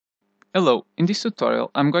Hello, in this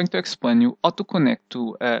tutorial I'm going to explain you how to connect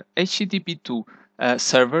to a HTTP2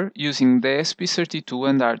 server using the ESP32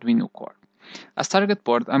 and Arduino core. As target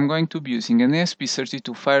board I'm going to be using an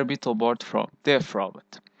ESP32 FireBeetle board from DF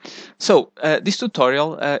Robot. So this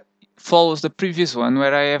tutorial follows the previous one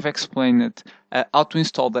where I have explained how to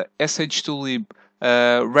install the SHLib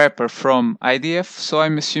wrapper from IDF, so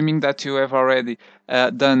I'm assuming that you have already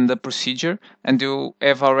done the procedure and you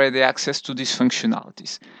have already access to these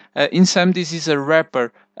functionalities. In sum, this is a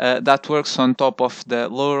wrapper that works on top of the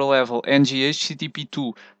lower level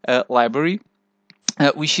NG-HTTP2 library,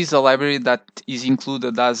 which is a library that is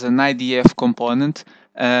included as an IDF component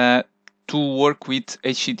to work with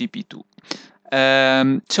HTTP2.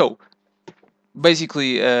 So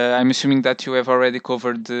basically, I'm assuming that you have already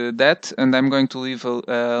covered that, and I'm going to leave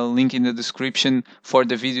a link in the description for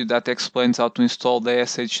the video that explains how to install the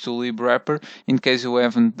SH2lib wrapper in case you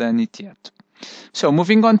haven't done it yet. So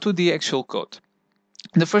moving on to the actual code.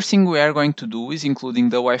 The first thing we are going to do is including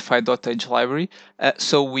the Wi-Fi.h library,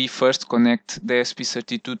 so we first connect the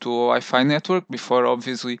ESP32 to a Wi-Fi network before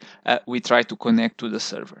obviously we try to connect to the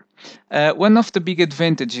server. One of the big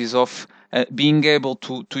advantages of being able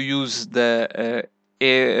to use the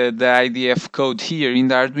IDF code here in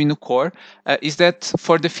the Arduino core is that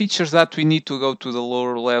for the features that we need to go to the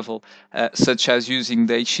lower level, such as using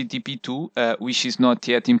the HTTP2, which is not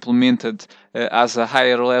yet implemented as a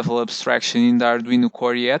higher level abstraction in the Arduino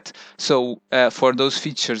core yet. So for those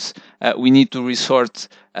features, we need to resort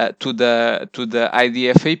to the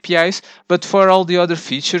IDF APIs. But for all the other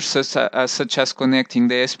features, such as connecting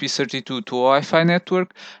the ESP32 to a Wi-Fi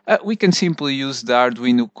network, we can simply use the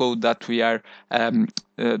Arduino code that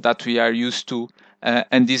we are used to,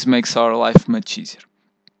 and this makes our life much easier.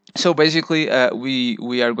 So basically,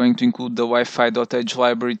 we are going to include the Wi-Fi.h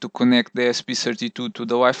library to connect the ESP32 to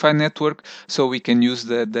the Wi-Fi network, so we can use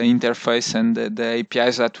the interface and the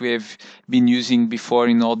APIs that we have been using before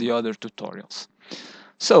in all the other tutorials.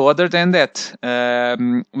 So other than that,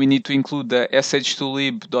 we need to include the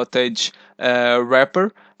sh2lib.h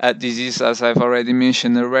wrapper. This is, as I've already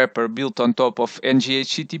mentioned, a wrapper built on top of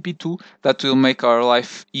NG-HTTP2 that will make our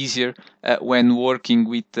life easier when working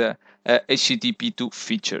with HTTP2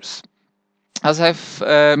 features. As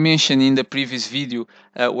I've mentioned in the previous video,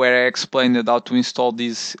 where I explained how to install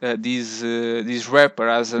this wrapper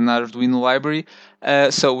as an Arduino library,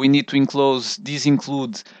 so we need to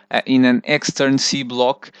include in an extern C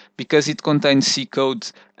block because it contains C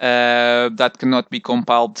code that cannot be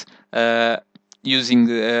compiled using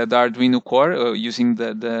the Arduino core, using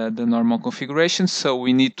the normal configuration. So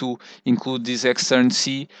we need to include this extern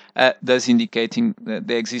C, thus indicating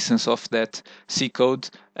the existence of that C code,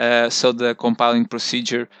 so the compiling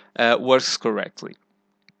procedure works correctly.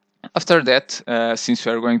 After that, since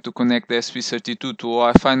we are going to connect the ESP32 to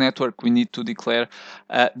a Wi-Fi network, we need to declare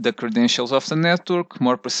the credentials of the network,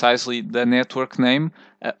 more precisely the network name,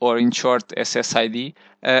 or in short SSID,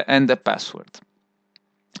 and the password.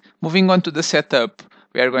 Moving on to the setup,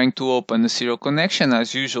 we are going to open a serial connection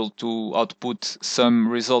as usual to output some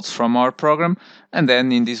results from our program, and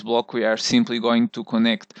then in this block we are simply going to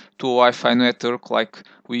connect to a Wi-Fi network like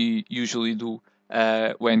we usually do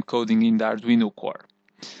when coding in the Arduino core.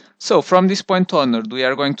 So from this point onward, we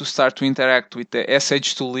are going to start to interact with the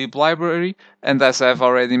sh2lib library, and as I've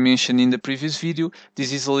already mentioned in the previous video,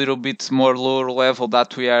 this is a little bit more lower level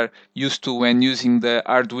that we are used to when using the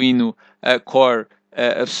Arduino core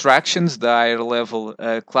abstractions, the higher level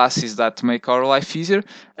classes that make our life easier,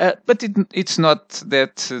 but it's not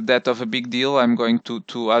that of a big deal. I'm going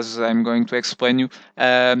to as I'm going to explain you,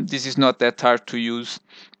 this is not that hard to use.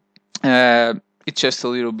 It's just a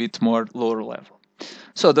little bit more lower level.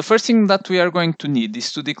 So the first thing that we are going to need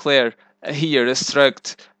is to declare here a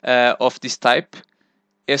struct of this type,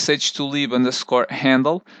 sh2lib underscore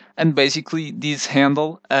handle, and basically this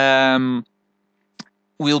handle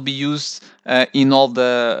will be used in all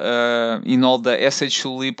the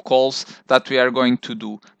sh2lib calls that we are going to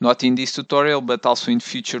do, not in this tutorial but also in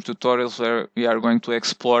future tutorials where we are going to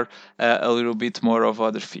explore a little bit more of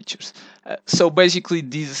other features. So basically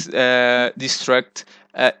this struct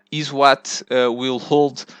is what will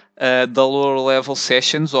hold the lower level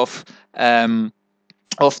sessions of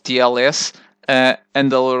TLS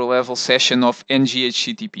and the lower level session of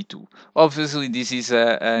NG-HTTP2. Obviously, this is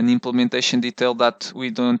an implementation detail that we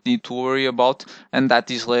don't need to worry about, and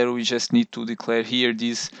that is later we just need to declare here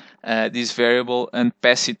this variable and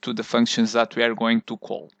pass it to the functions that we are going to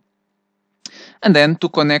call. And then to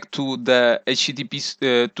connect to the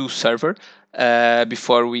HTTP2 server,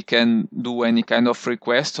 before we can do any kind of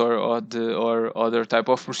request or other type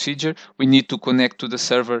of procedure, we need to connect to the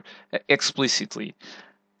server explicitly.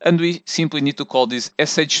 and we simply need to call this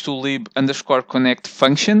SHLib underscore connect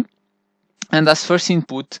function. And as first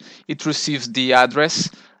input, it receives the address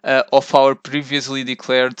of our previously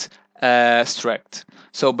declared struct.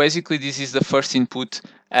 So basically, this is the first input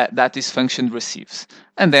that this function receives.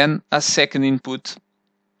 And then as second input,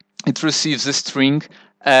 it receives a string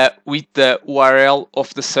with the URL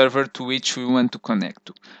of the server to which we want to connect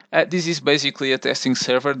to. This is basically a testing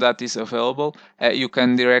server that is available. You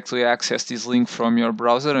can directly access this link from your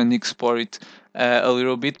browser and explore it a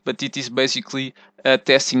little bit, but it is basically a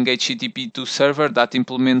testing HTTP2 server that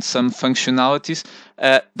implements some functionalities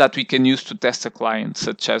that we can use to test a client,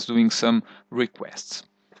 such as doing some requests.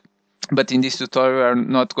 But in this tutorial, we are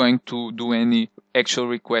not going to do any actual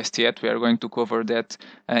request yet. We are going to cover that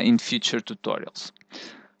in future tutorials.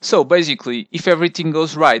 So basically, if everything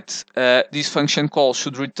goes right, this function call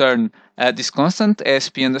should return this constant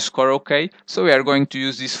ESP_OK. So we are going to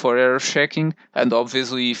use this for error checking, and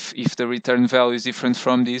obviously if the return value is different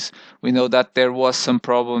from this, we know that there was some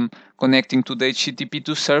problem connecting to the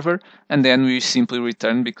HTTP2 server, and then we simply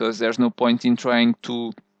return because there's no point in trying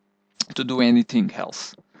to do anything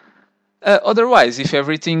else. Otherwise, if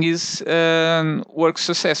everything is works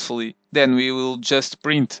successfully, then we will just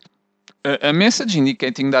print a message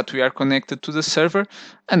indicating that we are connected to the server,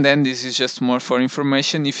 and then this is just more for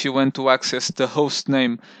information. If you want to access the host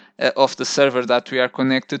name of the server that we are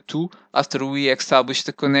connected to after we establish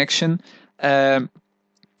the connection,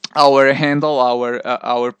 our handle,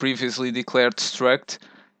 our previously declared struct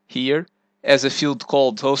here, as a field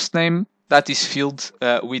called hostname, that is filled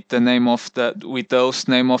with the name of the host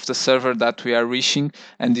name of the server that we are reaching,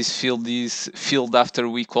 and this field is filled after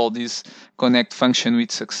we call this connect function with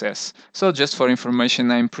success. So just for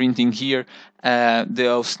information, I'm printing here the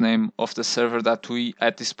host name of the server that we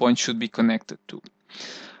at this point should be connected to.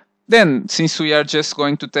 Then, since we are just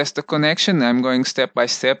going to test the connection, I'm going step by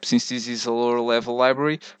step since this is a lower level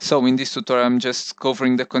library. So in this tutorial, I'm just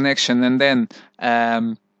covering the connection, and then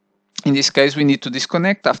in this case, we need to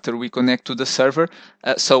disconnect after we connect to the server.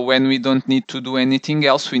 So when we don't need to do anything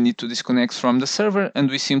else, we need to disconnect from the server, and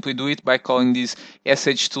we simply do it by calling this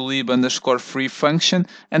SHLib_free function.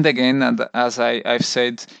 And again, as I've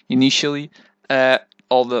said initially,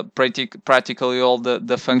 practically all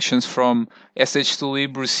the functions from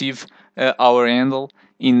SHLib receive our handle,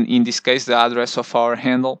 in this case the address of our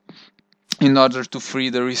handle, in order to free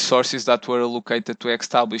the resources that were allocated to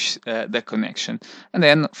establish the connection. And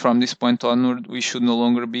then from this point onward, we should no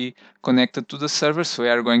longer be connected to the server, so we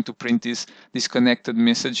are going to print this disconnected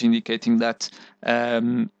message indicating that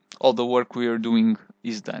all the work we are doing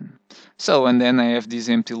is done. So, and then I have this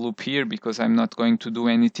empty loop here because I'm not going to do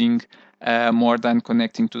anything more than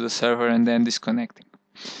connecting to the server and then disconnecting.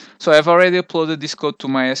 So I've already uploaded this code to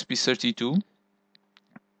my ESP32,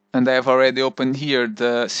 and I have already opened here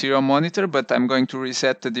the serial monitor, but I'm going to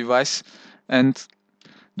reset the device and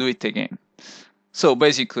do it again. So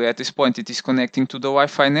basically at this point it is connecting to the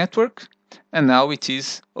Wi-Fi network, and now it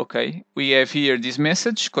is okay. We have here this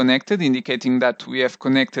message connected, indicating that we have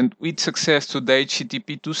connected with success to the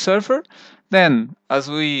HTTP2 server. Then, as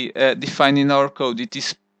we define in our code, it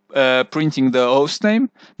is printing the host name.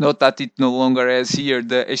 Note that it no longer has here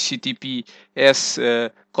the HTTPS ://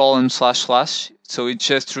 so it's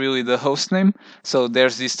just really the host name. So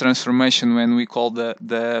there's this transformation when we call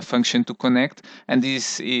the function to connect, and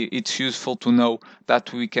it's useful to know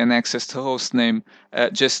that we can access the host name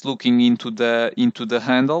just looking into the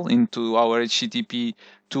handle, into our HTTP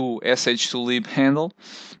to SHLib handle.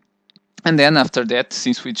 And then after that,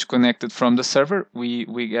 since we connected from the server,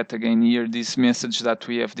 we get again here this message that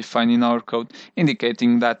we have defined in our code,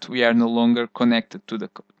 indicating that we are no longer connected to the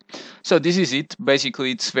code. So this is it.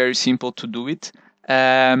 Basically, it's very simple to do it.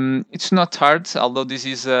 It's not hard, although this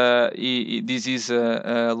is a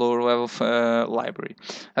lower level library.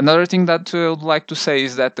 Another thing that I would like to say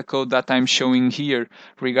is that the code that I'm showing here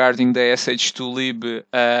regarding the SHLib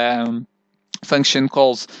function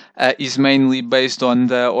calls is mainly based on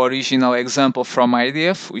the original example from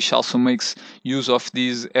IDF, which also makes use of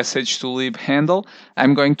this SHLib handle.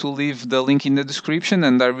 I'm going to leave the link in the description,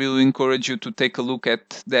 and I really encourage you to take a look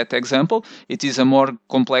at that example. It is a more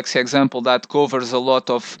complex example that covers a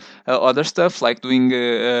lot of other stuff, like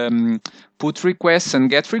doing put requests and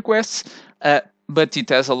get requests, but it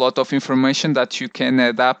has a lot of information that you can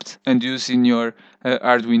adapt and use in your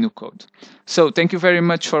Arduino code. So thank you very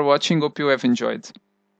much for watching. Hope you have enjoyed.